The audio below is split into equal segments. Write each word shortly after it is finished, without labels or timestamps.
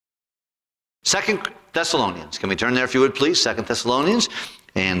Second Thessalonians. Can we turn there if you would please? Second Thessalonians.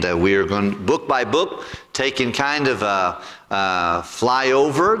 And we are going book by book, taking kind of fly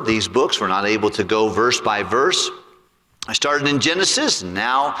over these books. We're not able to go verse by verse. I started in Genesis, and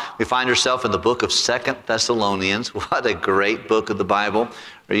now we find ourselves in the book of Second Thessalonians. What a great book of the Bible.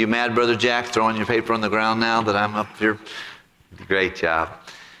 Are you mad, Brother Jack, throwing your paper on the ground now that I'm up here? Great job.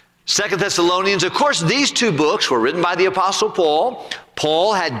 Second Thessalonians, of course, these two books were written by the Apostle Paul.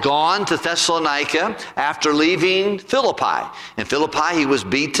 Paul had gone to Thessalonica after leaving Philippi. In Philippi, he was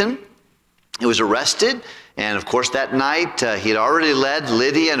beaten, he was arrested, and of course that night he had already led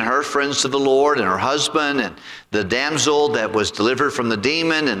Lydia and her friends to the Lord, and her husband, and the damsel that was delivered from the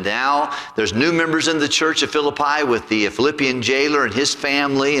demon. And now there's new members in the church of Philippi with the Philippian jailer and his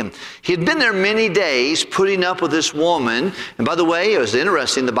family. And he had been there many days putting up with this woman. And by the way, it was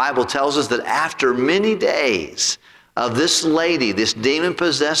interesting, the Bible tells us that after many days of this lady, this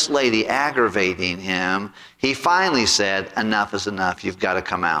demon-possessed lady aggravating him, he finally said, enough is enough, you've got to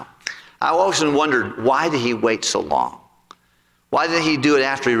come out. I often wondered, why did he wait so long? Why did he do it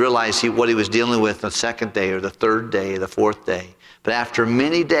after he realized what he was dealing with the second day or the third day or the fourth day? But after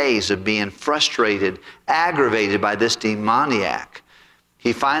many days of being frustrated, aggravated by this demoniac,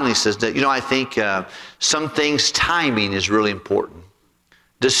 he finally says that, I think some things, timing is really important.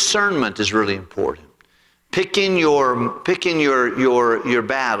 Discernment is really important. Picking your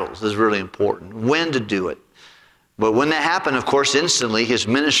battles is really important. When to do it. But when that happened, of course, instantly his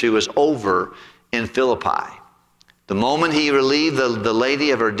ministry was over in Philippi. The moment he relieved the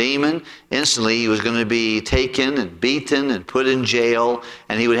lady of her demon, instantly he was going to be taken and beaten and put in jail,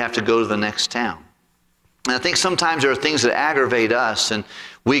 and he would have to go to the next town. And I think sometimes there are things that aggravate us, and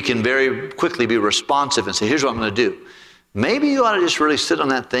we can very quickly be responsive and say, here's what I'm going to do. Maybe you ought to just really sit on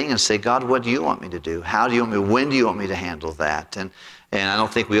that thing and say, God, what do you want me to do? How do you want me? When do you want me to handle that? And I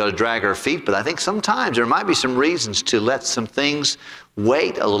don't think we ought to drag our feet, but I think sometimes there might be some reasons to let some things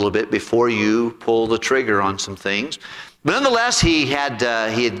wait a little bit before you pull the trigger on some things. But nonetheless, he had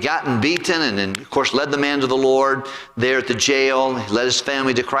gotten beaten and then, of course, led the man to the Lord there at the jail. He led his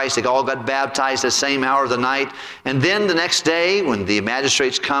family to Christ. They all got baptized the same hour of the night. And then the next day, when the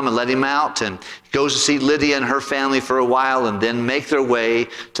magistrates come and let him out, and he goes to see Lydia and her family for a while and then make their way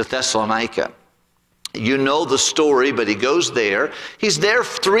to Thessalonica. You know the story, but he goes there. He's there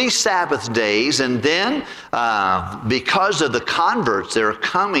 3 Sabbath days, and then because of the converts that are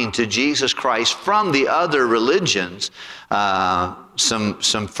coming to Jesus Christ from the other religions,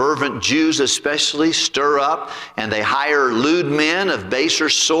 some fervent Jews especially stir up, and they hire lewd men of baser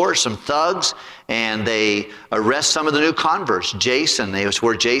sort, some thugs, and they arrest some of the new converts. Jason is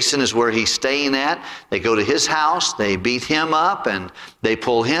where he's staying at. They go to his house, they beat him up, and they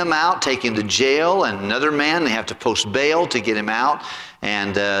pull him out, take him to jail, and another man, they have to post bail to get him out.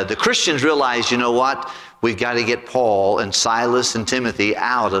 And the Christians realize, you know what, we've got to get Paul and Silas and Timothy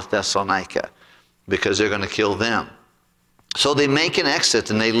out of Thessalonica because they're going to kill them. So they make an exit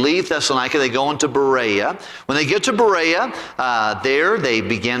and they leave Thessalonica. They go into Berea. When they get to Berea, there they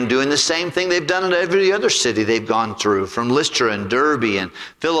begin doing the same thing they've done in every other city they've gone through, from Lystra and Derbe and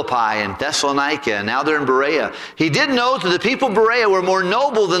Philippi and Thessalonica, and now they're in Berea. He did know that the people of Berea were more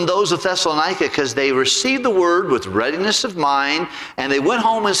noble than those of Thessalonica because they received the word with readiness of mind, and they went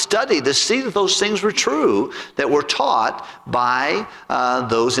home and studied to see that those things were true that were taught by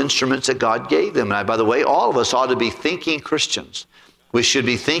those instruments that God gave them. And by the way, all of us ought to be thinking Christians. We should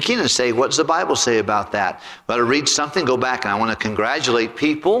be thinking and say, what does the Bible say about that? We ought to read something, go back, and I want to congratulate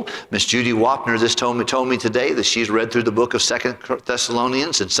people. Miss Judy Wapner just told me today that she's read through the book of 2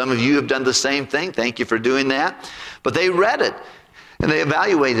 Thessalonians, and some of you have done the same thing. Thank you for doing that. But they read it, and they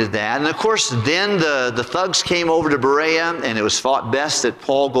evaluated that. And of course, then the thugs came over to Berea, and it was thought best that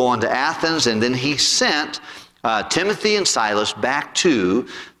Paul go on to Athens, and then he sent Timothy and Silas back to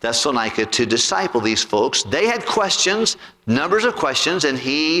Thessalonica to disciple these folks. They had questions, numbers of questions, and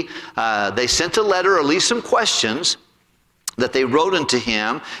they sent a letter, or at least some questions, that they wrote unto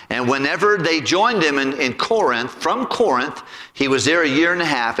him. And whenever they joined him in Corinth, from Corinth, he was there 1.5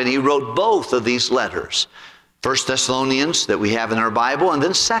 years, and he wrote both of these letters. 1 Thessalonians that we have in our Bible, and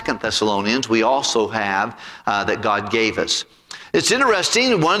then 2 Thessalonians we also have that God gave us. It's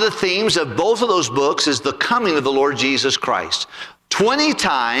interesting, one of the themes of both of those books is the coming of the Lord Jesus Christ. 20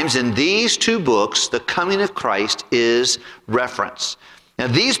 times in these two books, the coming of Christ is referenced. Now,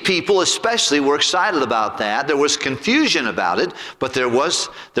 these people especially were excited about that. There was confusion about it, but there was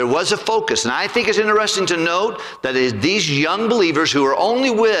a focus. And I think it's interesting to note that these young believers who were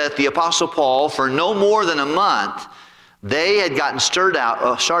only with the Apostle Paul for no more than a month, they had gotten stirred up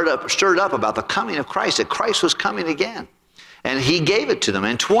about the coming of Christ, that Christ was coming again. And he gave it to them.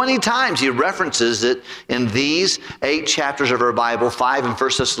 And 20 times he references it in these 8 chapters of our Bible, 5 in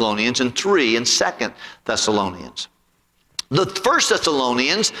 1 Thessalonians and 3 in 2 Thessalonians. The 1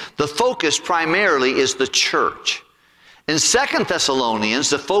 Thessalonians, the focus primarily is the church. In 2 Thessalonians,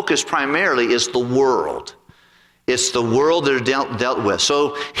 the focus primarily is the world. It's the world that are dealt with.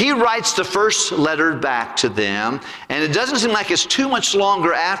 So he writes the first letter back to them, and it doesn't seem like it's too much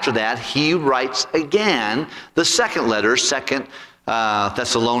longer after that. He writes again the second letter, 2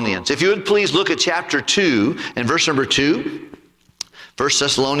 Thessalonians. If you would please look at chapter 2 and verse number 2. 1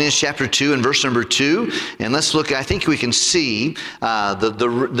 Thessalonians chapter 2 and verse number 2. And let's look, I think we can see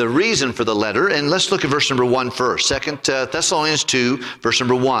the reason for the letter. And let's look at verse number 1 first. 2 Thessalonians 2, verse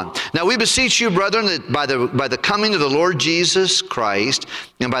number 1. Now we beseech you, brethren, that by the coming of the Lord Jesus Christ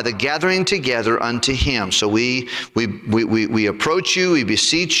and by the gathering together unto him. So we approach you, we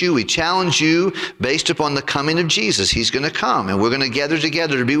beseech you, we challenge you based upon the coming of Jesus. He's going to come, and we're going to gather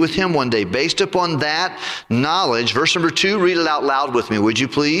together to be with him one day. Based upon that knowledge, verse number 2, read it out loud with me, would you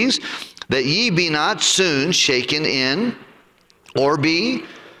please? That ye be not soon shaken in, or be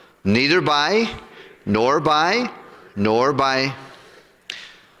neither by, nor by.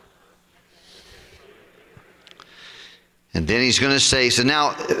 And then he's going to say, so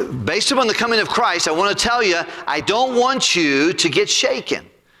now, based upon the coming of Christ, I want to tell you, I don't want you to get shaken.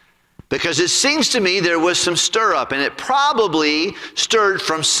 Because it seems to me there was some stir up, and it probably stirred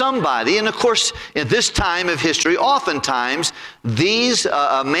from somebody. And of course, at this time of history, oftentimes,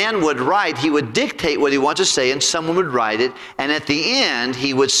 a man would write, he would dictate what he wanted to say, and someone would write it, and at the end,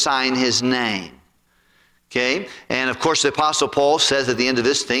 he would sign his name. Okay? And of course, the Apostle Paul says at the end of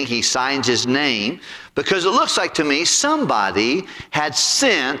this thing, he signs his name, because it looks like to me somebody had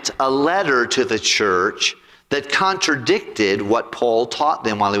sent a letter to the church that contradicted what Paul taught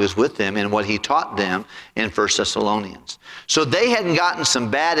them while he was with them and what he taught them in 1 Thessalonians. So they hadn't gotten some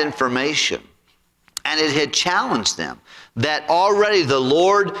bad information, and it had challenged them that already the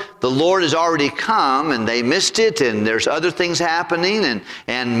Lord has already come, and they missed it, and there's other things happening,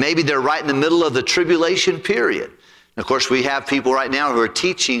 and maybe they're right in the middle of the tribulation period. Of course, we have people right now who are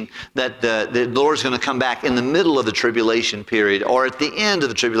teaching that the Lord is going to come back in the middle of the tribulation period, or at the end of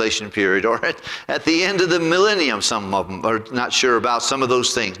the tribulation period, or at the end of the millennium. Some of them are not sure about some of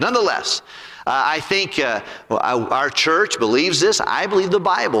those things. Nonetheless, I think our church believes this. I believe the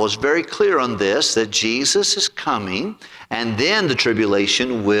Bible is very clear on this, that Jesus is coming, and then the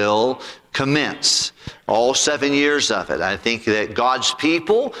tribulation will commence. All 7 years of it. I think that God's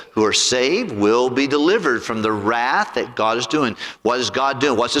people who are saved will be delivered from the wrath that God is doing. What is God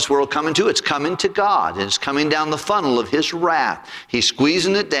doing? What's this world coming to? It's coming to God. It's coming down the funnel of his wrath. He's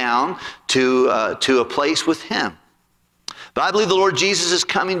squeezing it down to a place with him. But I believe the Lord Jesus is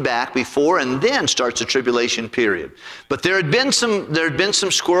coming back before and then starts the tribulation period. But there had been some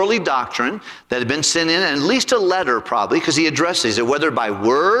squirrely doctrine that had been sent in, and at least a letter probably, because he addresses it, whether by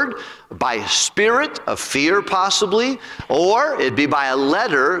word, by spirit of fear possibly, or it'd be by a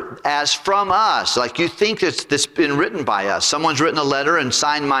letter as from us. Like you think that's been written by us. Someone's written a letter and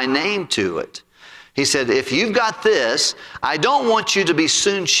signed my name to it. He said, if you've got this, I don't want you to be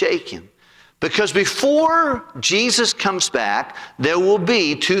soon shaken. Because before Jesus comes back, there will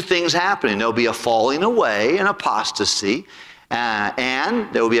be two things happening. There will be a falling away and apostasy,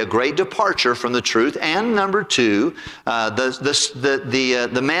 and there will be a great departure from the truth. And number two,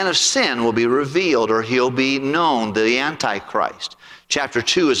 the man of sin will be revealed, or he'll be known, the Antichrist. Chapter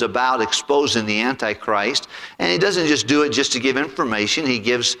 2 is about exposing the Antichrist, and he doesn't just do it just to give information. He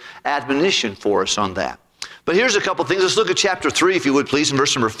gives admonition for us on that. But here's a couple things. Let's look at chapter 3, if you would please, in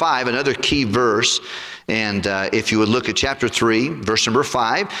verse number 5, another key verse. And if you would look at chapter 3, verse number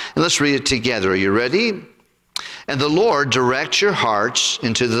 5, and let's read it together. Are you ready? And the Lord directs your hearts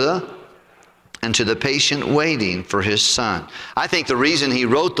into the patient waiting for his Son. I think the reason he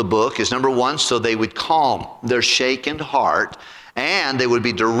wrote the book is, number one, so they would calm their shaken heart, and they would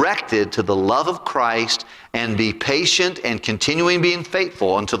be directed to the love of Christ and be patient and continuing being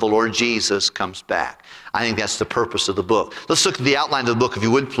faithful until the Lord Jesus comes back. I think that's the purpose of the book. Let's look at the outline of the book, if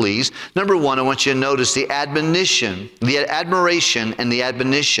you would, please. Number one, I want you to notice the admonition, the admiration and the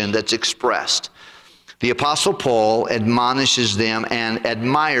admonition that's expressed. The Apostle Paul admonishes them and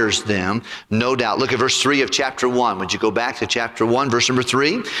admires them, no doubt. Look at verse 3 of chapter 1. Would you go back to chapter 1, verse number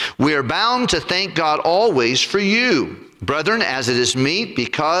 3? We are bound to thank God always for you, brethren, as it is meet,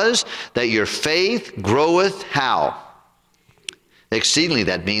 because that your faith groweth how? Exceedingly.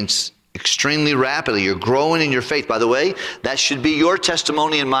 That means extremely rapidly. You're growing in your faith. By the way, that should be your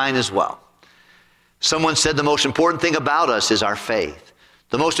testimony and mine as well. Someone said the most important thing about us is our faith.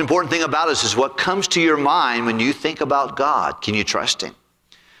 The most important thing about us is what comes to your mind when you think about God. Can you trust Him?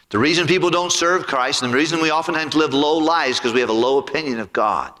 The reason people don't serve Christ and the reason we often have to live low lives is because we have a low opinion of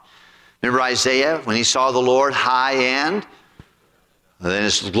God. Remember Isaiah when he saw the Lord high and then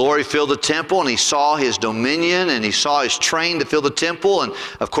His glory filled the temple, and he saw His dominion, and he saw His train to fill the temple. And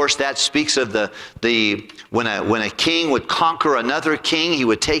of course that speaks of when a king would conquer another king, he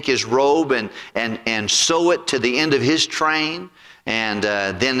would take his robe and sew it to the end of his train. And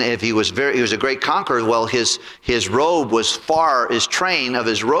then if he was a great conqueror, well, his robe was his train of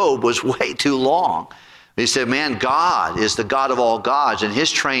his robe was way too long. He said, man, God is the God of all gods, and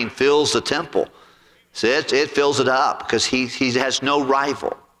His train fills the temple. So it fills it up because he has no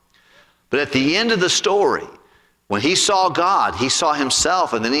rival. But at the end of the story, when he saw God, he saw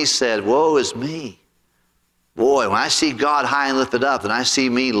himself, and then he said, woe is me. Boy, when I see God high and lifted up, then I see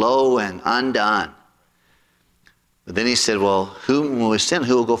me low and undone. But then he said, well, whom will we send?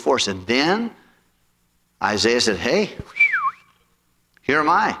 Who will go for us? And then Isaiah said, hey, here am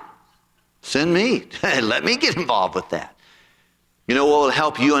I. Send me. Let me get involved with that. You know what will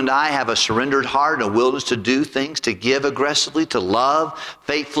help you and I have a surrendered heart, a willingness to do things, to give aggressively, to love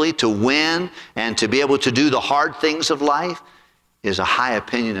faithfully, to win, and to be able to do the hard things of life is a high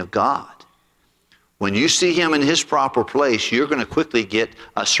opinion of God. When you see Him in His proper place, you're going to quickly get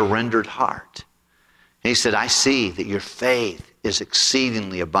a surrendered heart. And He said, I see that your faith is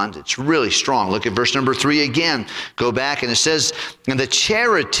exceedingly abundant. It's really strong. Look at verse number 3 again. Go back and it says, and the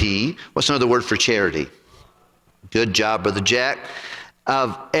charity, what's another word for charity? Good job, Brother Jack.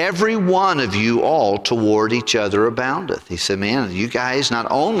 Of every one of you all toward each other aboundeth. He said, man, you guys not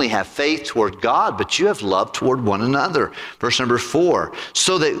only have faith toward God, but you have love toward one another. Verse number 4,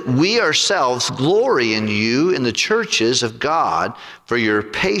 so that we ourselves glory in you in the churches of God for your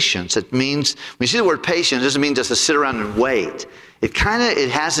patience. It means, when you see the word patience, it doesn't mean just to sit around and wait. It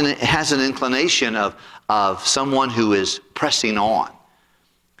has an inclination of someone who is pressing on.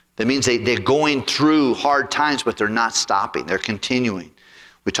 That means they're going through hard times, but they're not stopping. They're continuing.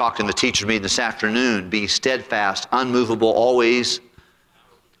 We talked in the teacher meeting this afternoon. Be steadfast, unmovable, always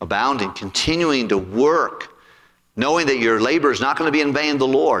abounding, continuing to work, knowing that your labor is not going to be in vain in the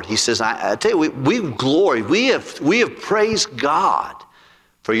Lord. He says, I tell you, we glory. We have praised God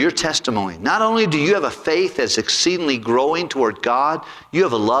for your testimony. Not only do you have a faith that's exceedingly growing toward God, you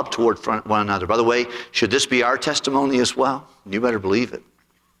have a love toward one another. By the way, should this be our testimony as well? You better believe it.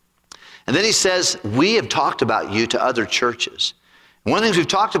 And then he says, we have talked about you to other churches. And one of the things we've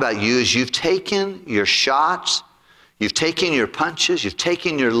talked about you is you've taken your shots, you've taken your punches, you've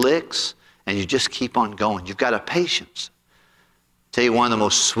taken your licks, and you just keep on going. You've got a patience. I'll tell you one of the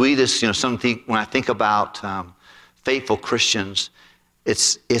most sweetest, when I think about faithful Christians,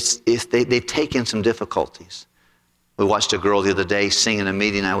 they've taken some difficulties. We watched a girl the other day sing in a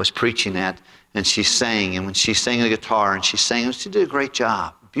meeting I was preaching at, and she sang, and when she sang the guitar and she sang, she did a great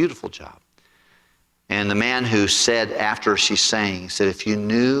job. Beautiful job. And the man who said after she sang, he said, if you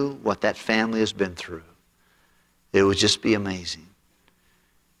knew what that family has been through, it would just be amazing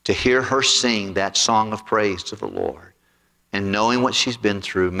to hear her sing that song of praise to the Lord. And knowing what she's been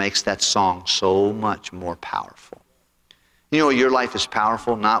through makes that song so much more powerful. You know, your life is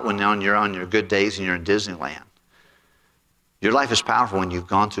powerful not when you're on your good days and you're in Disneyland. Your life is powerful when you've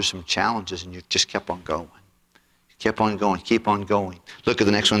gone through some challenges and you've just kept on going. Keep on going, keep on going. Look at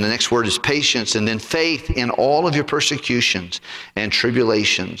the next one. The next word is patience, and then faith in all of your persecutions and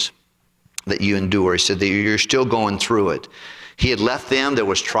tribulations that you endure. He said that you're still going through it. He had left them. There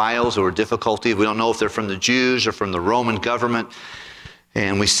was trials, there were difficulties. We don't know if they're from the Jews or from the Roman government.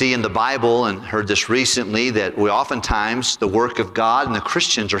 And we see in the Bible, and heard this recently, that oftentimes the work of God and the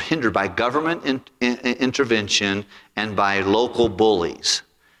Christians are hindered by government intervention and by local bullies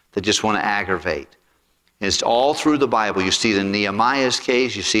that just want to aggravate. It's all through the Bible. You see it in Nehemiah's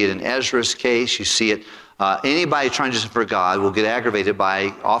case. You see it in Ezra's case. You see it. Anybody trying to do for God will get aggravated by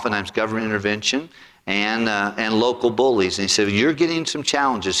oftentimes government intervention and local bullies. And he said, you're getting some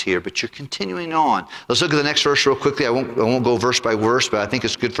challenges here, but you're continuing on. Let's look at the next verse real quickly. I won't go verse by verse, but I think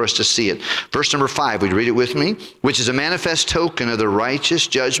it's good for us to see it. Verse number 5, would you read it with me? Which is a manifest token of the righteous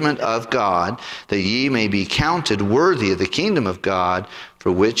judgment of God, that ye may be counted worthy of the kingdom of God,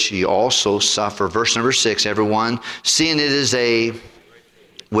 for which ye also suffer. Verse number 6, everyone, seeing it is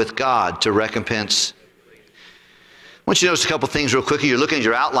with God to recompense. I want you to notice a couple things real quickly. You're looking at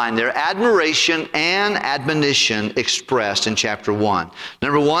your outline there. Admiration and admonition expressed in chapter 1.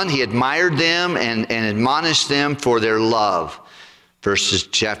 Number 1, he admired them and admonished them for their love.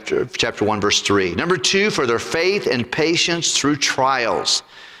 Chapter 1, verse 3. Number 2, for their faith and patience through trials.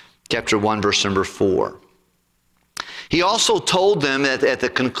 Chapter 1, verse number 4. He also told them that at the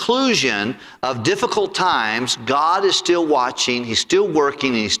conclusion of difficult times, God is still watching, He's still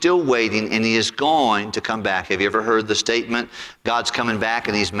working, and He's still waiting, and He is going to come back. Have you ever heard the statement, God's coming back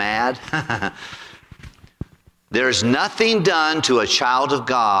and He's mad? There's nothing done to a child of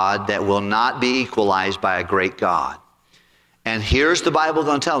God that will not be equalized by a great God. And here's the Bible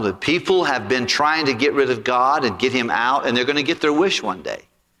going to tell them. People have been trying to get rid of God and get Him out, and they're going to get their wish one day.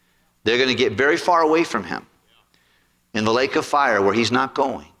 They're going to get very far away from Him in the lake of fire where He's not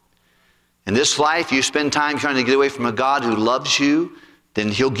going. In this life, you spend time trying to get away from a God who loves you, then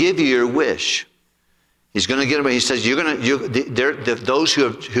He'll give you your wish. He's going to get them. He says, those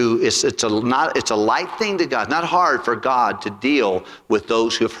it's a light thing to God. Not hard for God to deal with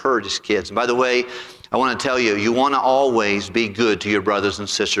those who have hurt His kids. And by the way, I want to tell you, you want to always be good to your brothers and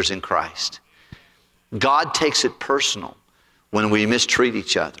sisters in Christ. God takes it personal when we mistreat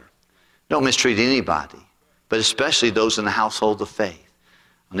each other. Don't mistreat anybody, but especially those in the household of faith.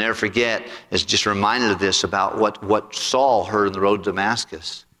 I'll never forget, as just reminded of this, about what Saul heard on the road to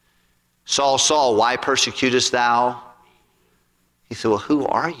Damascus. Saul, Saul, why persecutest thou? He said, well, who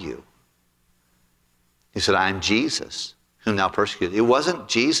are you? He said, I am Jesus, whom thou persecutest. It wasn't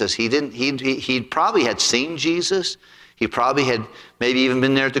Jesus. He probably had seen Jesus. He probably had maybe even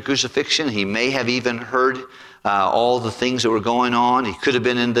been there at the crucifixion. He may have even heard all the things that were going on. He could have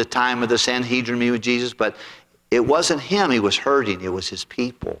been in the time of the Sanhedrin meeting with Jesus, but it wasn't him he was hurting. It was his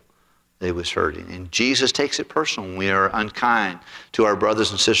people that he was hurting. And Jesus takes it personal when we are unkind to our brothers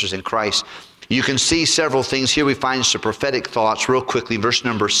and sisters in Christ. You can see several things here. We find some prophetic thoughts real quickly. Verse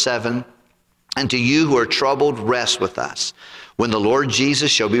number 7. And to you who are troubled, rest with us, when the Lord Jesus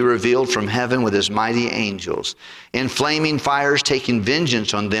shall be revealed from heaven with His mighty angels, in flaming fires, taking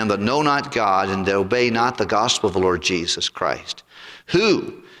vengeance on them that know not God and that obey not the gospel of the Lord Jesus Christ,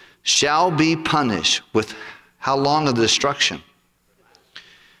 who shall be punished with how long of the destruction?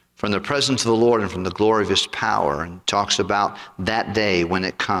 From the presence of the Lord and from the glory of His power, and talks about that day when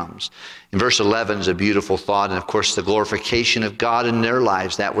it comes. In verse 11 is a beautiful thought, and of course the glorification of God in their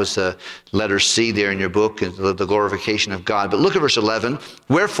lives. That was the letter C there in your book, the glorification of God. But look at verse 11.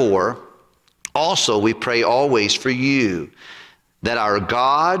 Wherefore, also we pray always for you, that our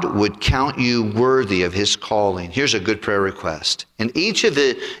God would count you worthy of His calling. Here's a good prayer request. And each of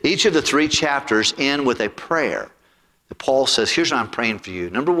the 3 chapters end with a prayer. Paul says, here's what I'm praying for you.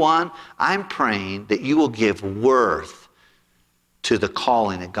 Number 1, I'm praying that you will give worth to the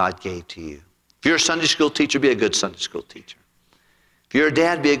calling that God gave to you. If you're a Sunday school teacher, be a good Sunday school teacher. If you're a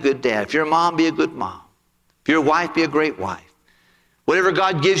dad, be a good dad. If you're a mom, be a good mom. If you're a wife, be a great wife. Whatever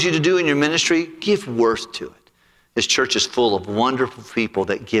God gives you to do in your ministry, give worth to it. This church is full of wonderful people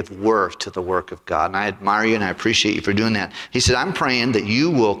that give worth to the work of God. And I admire you and I appreciate you for doing that. He said, I'm praying that you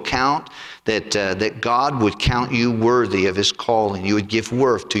will count, that God would count you worthy of His calling. You would give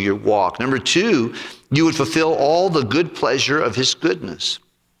worth to your walk. Number 2, you would fulfill all the good pleasure of His goodness.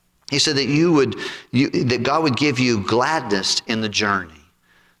 He said that that God would give you gladness in the journey.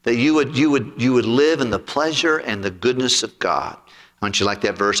 That you would live in the pleasure and the goodness of God. Don't you like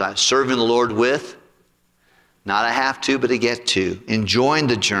that verse? Serving the Lord with, not a have to, but a get to. Enjoying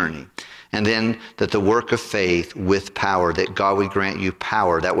the journey. And then that the work of faith with power, that God would grant you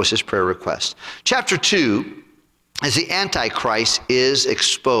power. That was his prayer request. Chapter 2, as the Antichrist is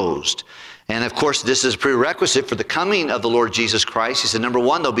exposed. And of course, this is a prerequisite for the coming of the Lord Jesus Christ. He said, number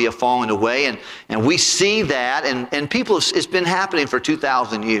 1, there'll be a falling away. And we see that, and people, it's been happening for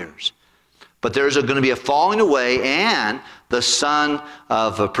 2,000 years. But there's going to be a falling away, and the son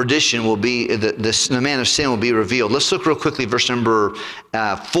of perdition will be, the man of sin will be revealed. Let's look real quickly, verse number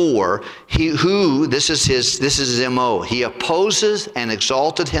 4. This is his MO. He opposes and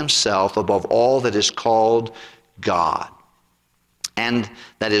exalted himself above all that is called God, and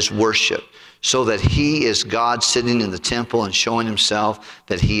that is worship, so that he is God sitting in the temple and showing himself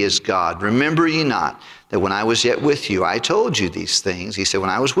that he is God. Remember ye not that when I was yet with you, I told you these things. He said, when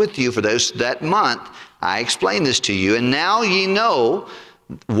I was with you for that month, I explained this to you. And now ye know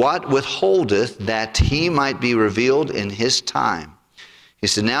what withholdeth, that he might be revealed in his time. He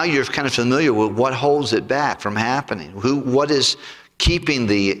said, now you're kind of familiar with what holds it back from happening. What is keeping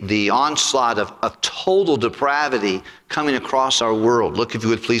the onslaught of total depravity coming across our world. Look, if you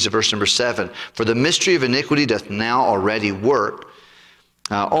would please, at verse number 7. For the mystery of iniquity doth now already work.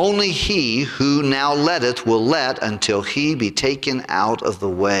 Only he who now letteth will let until he be taken out of the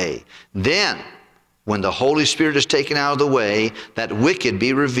way. Then, when the Holy Spirit is taken out of the way, that wicked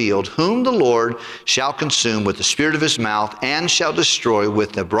be revealed, whom the Lord shall consume with the spirit of his mouth, and shall destroy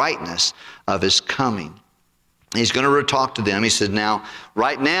with the brightness of his coming. He's going to talk to them. He said, now,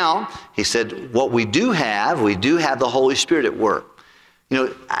 right now, he said, what we do have the Holy Spirit at work. You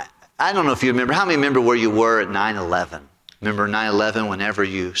know, I don't know if you remember, how many remember where you were at 9/11? Remember 9/11 whenever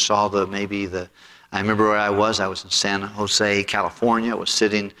you saw I remember where I was in San Jose, California. I was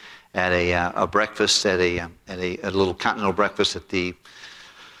sitting at a breakfast, at a little continental breakfast at the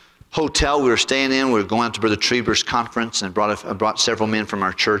hotel we were staying in. We were going out to Brother Trieber's conference, and I brought several men from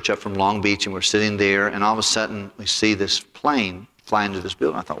our church up from Long Beach, and we're sitting there, and all of a sudden we see this plane fly into this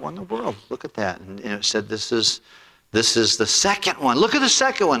building. I thought, what in the world? Look at that. And it said, this is the second one. Look at the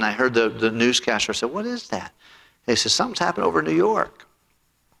second one. I heard the newscaster. I said, what is that? He said, something's happened over in New York.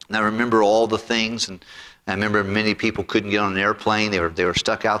 And I remember all the things, and I remember many people couldn't get on an airplane. They were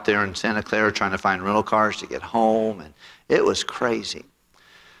stuck out there in Santa Clara trying to find rental cars to get home, and it was crazy.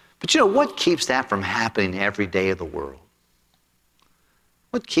 But you know, what keeps that from happening every day of the world?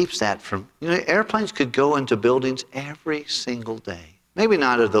 What keeps that from, airplanes could go into buildings every single day. Maybe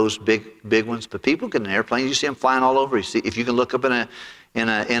not of those big ones, but people get in an airplane. You see them flying all over. You see, if you can look up in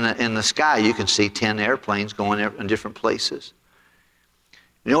the sky, you can see 10 airplanes going in different places.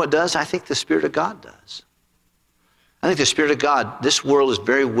 You know what it does? I think the Spirit of God does. I think the Spirit of God, this world is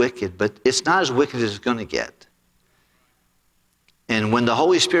very wicked, but it's not as wicked as it's going to get. And when the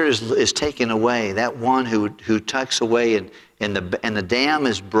Holy Spirit is taken away, that one who tucks away and the dam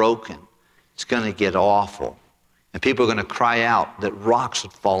is broken, it's going to get awful. And people are going to cry out that rocks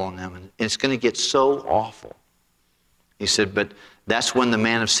would fall on them. And it's going to get so awful. He said, but that's when the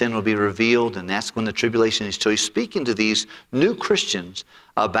man of sin will be revealed, and that's when the tribulation is. So he's speaking to these new Christians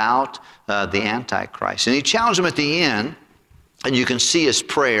about the Antichrist. And he challenged them at the end, and you can see his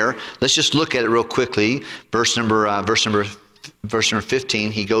prayer. Let's just look at it real quickly. Verse number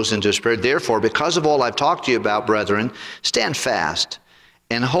 15, he goes into his prayer. Therefore, because of all I've talked to you about, brethren, stand fast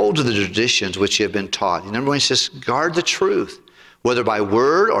and hold to the traditions which you have been taught. Remember when he says, guard the truth, whether by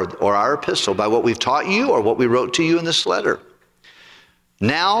word or our epistle, by what we've taught you or what we wrote to you in this letter.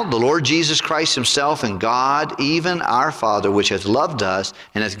 Now the Lord Jesus Christ himself and God, even our Father, which hath loved us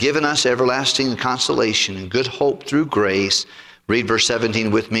and hath given us everlasting consolation and good hope through grace. Read verse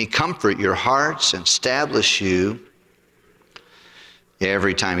 17 with me. Comfort your hearts and establish you.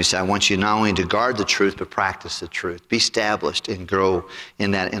 Every time he said, I want you not only to guard the truth, but practice the truth. Be established and grow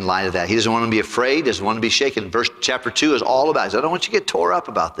in light of that. He doesn't want to be afraid, doesn't want to be shaken. Chapter 2 is all about it. I don't want you to get tore up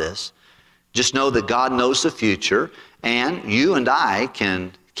about this. Just know that God knows the future, and you and I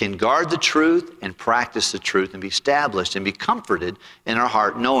can guard the truth and practice the truth and be established and be comforted in our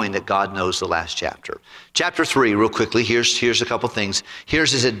heart knowing that God knows the last chapter. Chapter 3, real quickly, here's a couple things.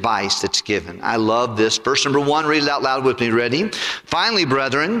 Here's his advice that's given. I love this. Verse number 1, read it out loud with me. Ready? Finally,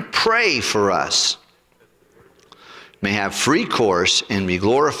 brethren, pray for us. May have free course and be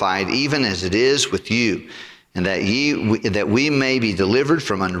glorified even as it is with you, and that we may be delivered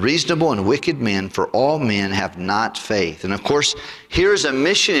from unreasonable and wicked men, for all men have not faith. And of course, here's a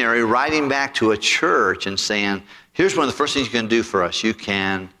missionary writing back to a church and saying, here's one of the first things you can do for us. You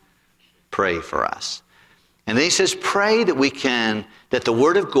can pray for us. And then he says, pray that the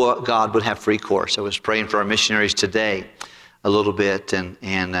Word of God would have free course. I was praying for our missionaries today a little bit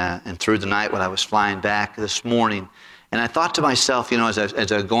and through the night when I was flying back this morning. And I thought to myself, as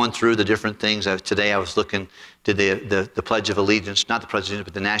I was going through the different things, today I was looking to the Pledge of Allegiance, not the Pledge of Allegiance,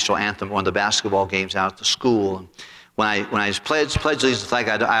 but the national anthem, one of the basketball games out at the school. And when I pledged allegiance to the flag,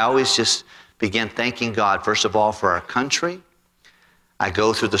 I always just began thanking God, first of all, for our country. I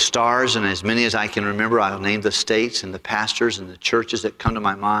go through the stars, and as many as I can remember, I'll name the states and the pastors and the churches that come to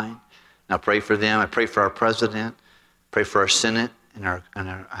my mind. And I'll pray for them. I pray for our president, pray for our Senate and our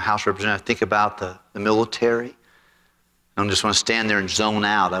House of Representatives. I think about the military. I don't just want to stand there and zone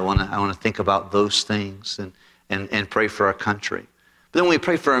out. I want to think about those things and pray for our country. But then when we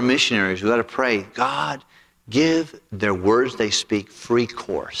pray for our missionaries, we've got to pray, God, give their words they speak free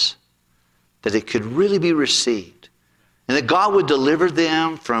course, that it could really be received, and that God would deliver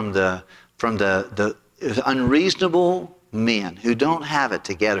them from the unreasonable men who don't have it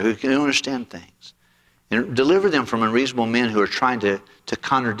together, who don't understand things, and deliver them from unreasonable men who are trying to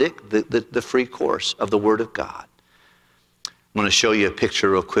contradict the free course of the Word of God. I'm going to show you a picture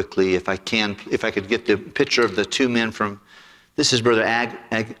real quickly, if I could get the picture of the two men from. This is Brother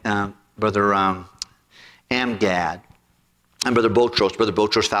Amgad and Brother Botros. Brother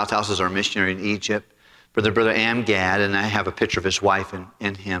Botros Falthouse is our missionary in Egypt. Brother Amgad, and I have a picture of his wife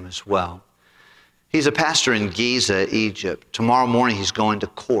and him as well. He's a pastor in Giza, Egypt. Tomorrow morning he's going to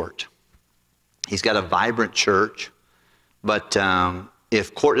court. He's got a vibrant church, but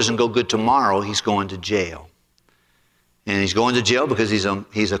if court doesn't go good tomorrow, he's going to jail. And he's going to jail because he's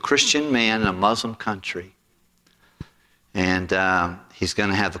a Christian man in a Muslim country. And he's going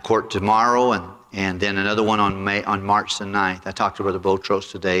to have the court tomorrow, and then another one on March the 9th. I talked to Brother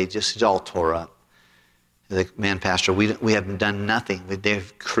Botros today. He's all tore up. He's like, man, Pastor, we haven't done nothing.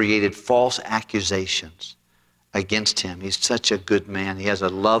 They've created false accusations against him. He's such a good man. He has a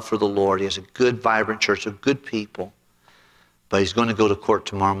love for the Lord. He has a good, vibrant church of good people. But he's going to go to court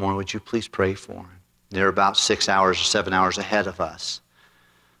tomorrow morning. Would you please pray for him? They're about 6 hours or 7 hours ahead of us.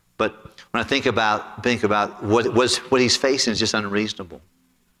 But when I think about what he's facing is just unreasonable.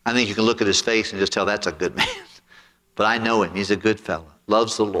 I think you can look at his face and just tell that's a good man. But I know him. He's a good fellow.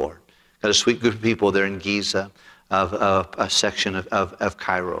 Loves the Lord. Got a sweet group of people there in Giza, of a section of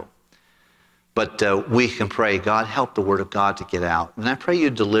Cairo. But we can pray, God, help the Word of God to get out. And I pray you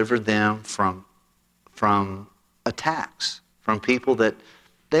deliver them from attacks, from people that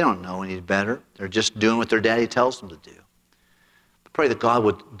they don't know any better. They're just doing what their daddy tells them to do. But pray that God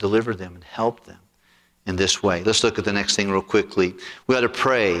would deliver them and help them in this way. Let's look at the next thing real quickly. We ought to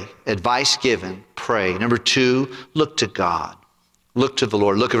pray. Advice given, pray. Number 2, look to God. Look to the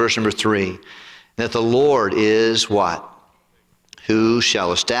Lord. Look at verse number 3. That the Lord is what? Who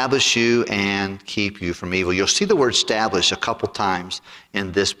shall establish you and keep you from evil. You'll see the word establish a couple times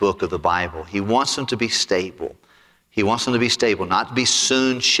in this book of the Bible. He wants them to be stable. He wants them to be stable, not to be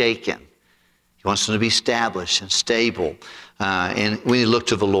soon shaken. He wants them to be established and stable. And we need to look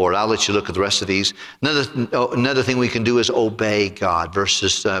to the Lord. I'll let you look at the rest of these. Another thing we can do is obey God,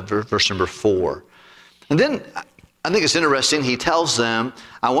 verse number 4. And then I think it's interesting. He tells them,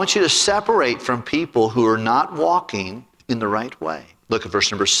 I want you to separate from people who are not walking in the right way. Look at verse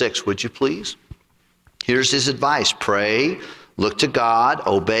number 6, would you please? Here's his advice. Pray, look to God,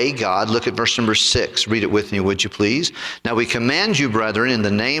 obey God. Look at verse number 6. Read it with me, would you please? Now we command you, brethren, in the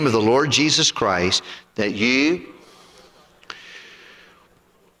name of the Lord Jesus Christ, that you,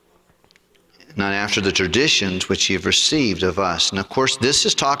 not after the traditions which ye have received of us. And of course, this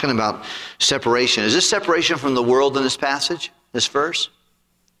is talking about separation. Is this separation from the world in this passage, this verse?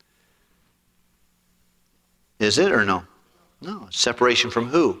 Is it or no? No. Separation from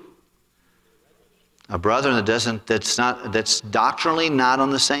who? A brother that's doctrinally not on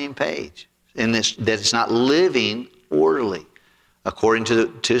the same page. And that it's not living orderly according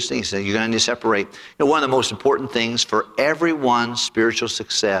to his things. So you're going to need to separate. One of the most important things for everyone's spiritual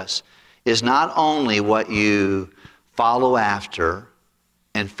success is not only what you follow after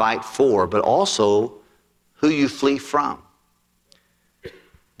and fight for, but also who you flee from.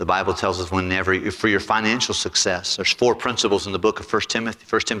 The Bible tells us whenever, for your financial success, there's 4 principles in the book of 1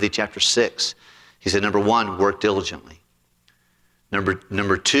 Timothy chapter 6. He said, number 1, work diligently.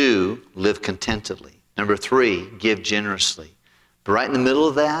 Number 2, live contentedly. Number 3, give generously. But right in the middle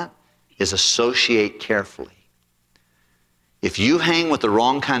of that is associate carefully. If you hang with the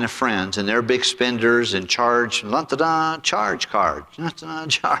wrong kind of friends and they're big spenders and charge card,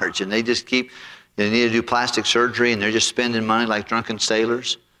 charge, and they just keep, they need to do plastic surgery and they're just spending money like drunken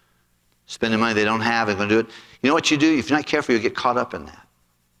sailors, spending money they don't have and going to do it. You know what you do? If you're not careful, you'll get caught up in that.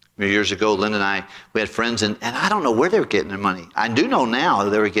 Years ago, Linda and I, we had friends, and I don't know where they were getting their money. I do know now that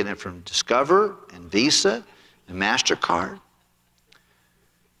they were getting it from Discover and Visa and MasterCard.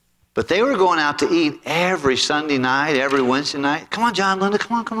 But they were going out to eat every Sunday night, every Wednesday night. Come on, John, Linda,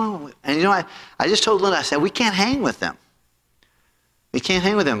 come on. And you know, I just told Linda, I said, we can't hang with them. We can't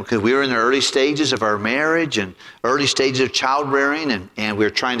hang with them because we were in the early stages of our marriage and early stages of childbearing, and we were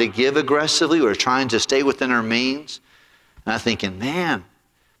trying to give aggressively. We were trying to stay within our means. And I'm thinking, man.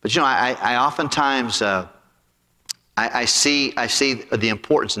 But you know, I oftentimes, I see the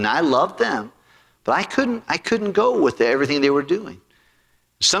importance, and I love them, but I couldn't go with everything they were doing.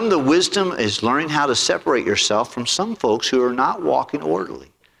 Some of the wisdom is learning how to separate yourself from some folks who are not walking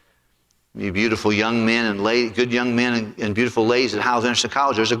orderly. You beautiful young men and good young men and beautiful ladies at Howells International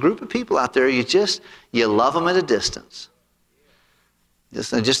College. There's a group of people out there, you love them at a distance.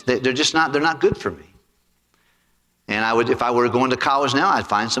 They're not good for me. And if I were going to college now, I'd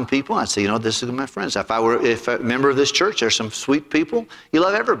find some people, I'd say, this is my friends. If a member of this church, there's some sweet people, you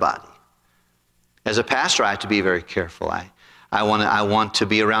love everybody. As a pastor, I have to be very careful. I want to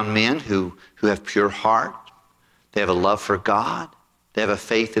be around men who have pure heart. They have a love for God. They have a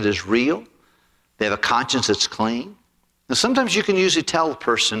faith that is real. They have a conscience that's clean. And sometimes you can usually tell a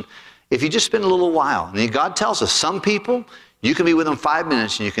person, if you just spend a little while, and God tells us, some people, you can be with them 5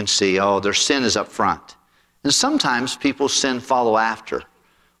 minutes and you can see, their sin is up front. And sometimes people's sin follow after.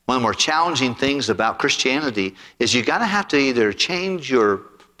 One of the more challenging things about Christianity is you got to have to either change your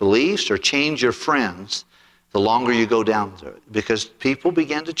beliefs or change your friends the longer you go down through it, because people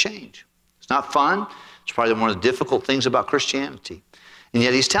begin to change. It's not fun. It's probably one of the difficult things about Christianity. And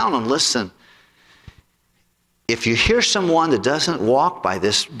yet he's telling them, listen, if you hear someone that doesn't walk by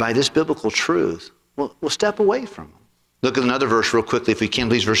this biblical truth, we'll step away from them. Look at another verse real quickly, if we can,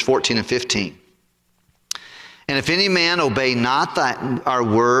 please, verse 14 and 15. And if any man obey not our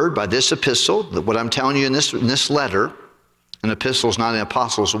word by this epistle, what I'm telling you in this letter, an epistle is not an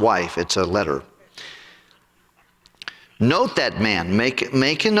apostle's wife, it's a letter. Note that man, make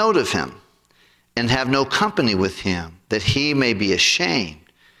a note of him, and have no company with him, that he may be ashamed.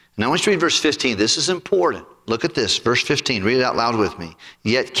 Now I want you to read verse 15. This is important. Look at this, verse 15. Read it out loud with me.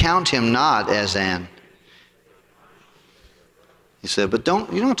 Yet count him not as an... He said, but you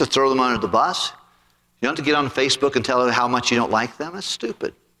don't have to throw them under the bus. You don't have to get on Facebook and tell them how much you don't like them. That's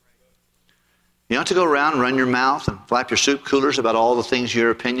stupid. You don't have to go around and run your mouth and flap your soup coolers about all the things,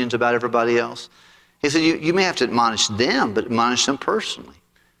 your opinions about everybody else. He said, you may have to admonish them, but admonish them personally.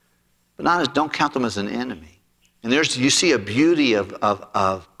 But don't count them as an enemy. And you see a beauty of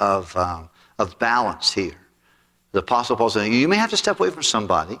balance here. The Apostle Paul said, you may have to step away from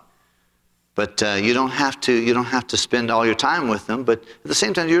somebody, but you don't have to spend all your time with them. But at the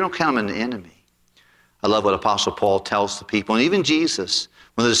same time, you don't count them an enemy. I love what Apostle Paul tells the people, and even Jesus.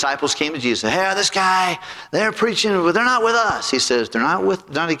 When the disciples came to Jesus, and said, hey, this guy, they're preaching, but they're not with us. He says, they're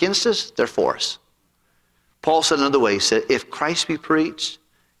not against us, they're for us. Paul said another way, he said, if Christ be preached,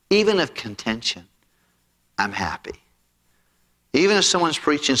 even of contention, I'm happy. Even if someone's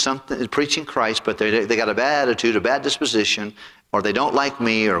preaching Christ, but they got a bad attitude, a bad disposition, or they don't like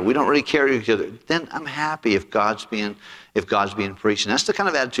me, or we don't really care each other, then I'm happy if God's being preached. And that's the kind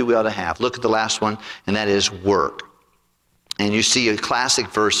of attitude we ought to have. Look at the last one, and that is work. And you see classic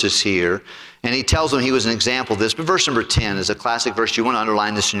verses here. And he tells them he was an example of this. But verse number 10 is a classic verse. You want to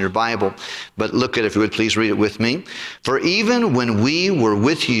underline this in your Bible. But look at it, if you would please read it with me. For even when we were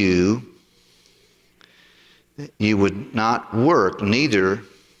with you, you would not work, neither,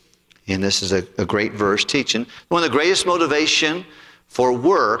 and this is a great verse teaching, one of the greatest motivation for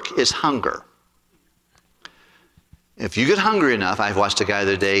work is hunger. If you get hungry enough, I watched a guy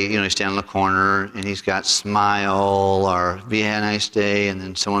the other day, he's standing in the corner and he's got smile or be a nice day, and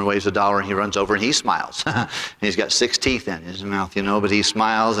then someone waves $1 and he runs over and he smiles. And he's got 6 teeth in his mouth, but he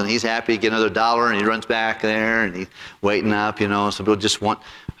smiles and he's happy to get another $1 and he runs back there and he's waiting up, Some people just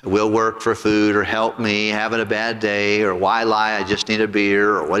will work for food or help me, having a bad day, or why lie, I just need a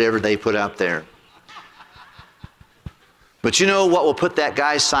beer, or whatever they put out there. But you know what will put that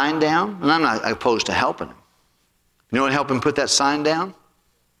guy's sign down? And I'm not opposed to helping him. You know what helped him put that sign down?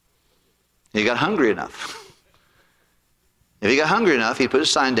 He got hungry enough. If he got hungry enough, he'd put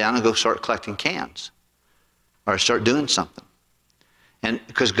his sign down and go start collecting cans or start doing something. And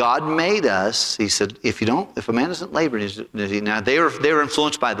because God made us, he said, if a man doesn't labor, now they were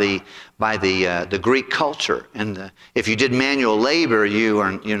influenced by the Greek culture, and if you did manual labor,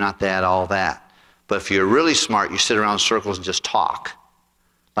 you're not all that. But if you're really smart, you sit around in circles and just talk.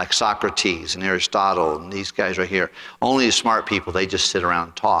 Like Socrates and Aristotle and these guys right here. Only the smart people, they just sit around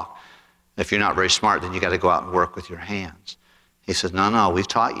and talk. If you're not very smart, then you got to go out and work with your hands. He says, no, we've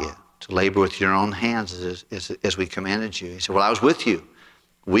taught you to labor with your own hands as we commanded you. He said, well, I was with you.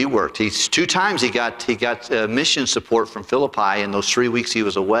 We worked. 2 times he got mission support from Philippi in those 3 weeks he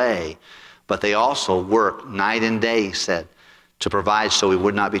was away. But they also worked night and day, he said, to provide so we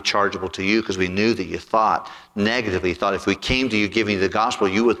would not be chargeable to you, because we knew that you thought negatively. You thought if we came to you giving you the gospel,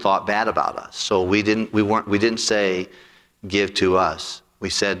 you would thought bad about us. So we didn't say give to us. We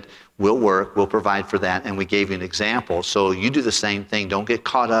said we'll work, we'll provide for that, and we gave you an example. So you do the same thing. Don't get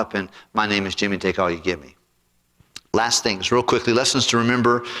caught up in my name is Jimmy, take all you give me. Last things, real quickly, lessons to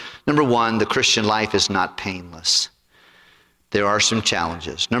remember. Number 1, the Christian life is not painless. There are some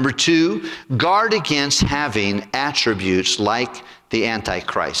challenges. Number 2, guard against having attributes like the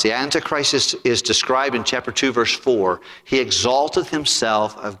Antichrist. The Antichrist is described in chapter 2, verse 4. He exalted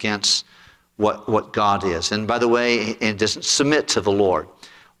himself against what God is. And by the way, it doesn't submit to the Lord.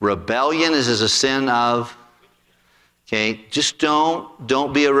 Rebellion is a sin of, just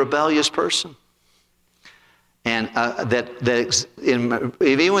don't be a rebellious person. And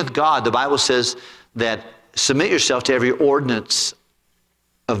even with God, the Bible says that submit yourself to every ordinance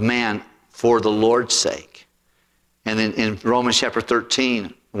of man for the Lord's sake. And then in Romans chapter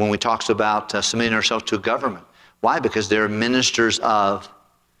 13, when we talks about submitting ourselves to a government. Why? Because they're ministers of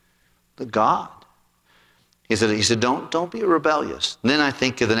the God. He said, don't be rebellious. And then I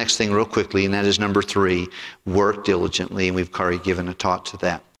think of the next thing real quickly, and that is number 3, work diligently. And we've already given a talk to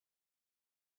that.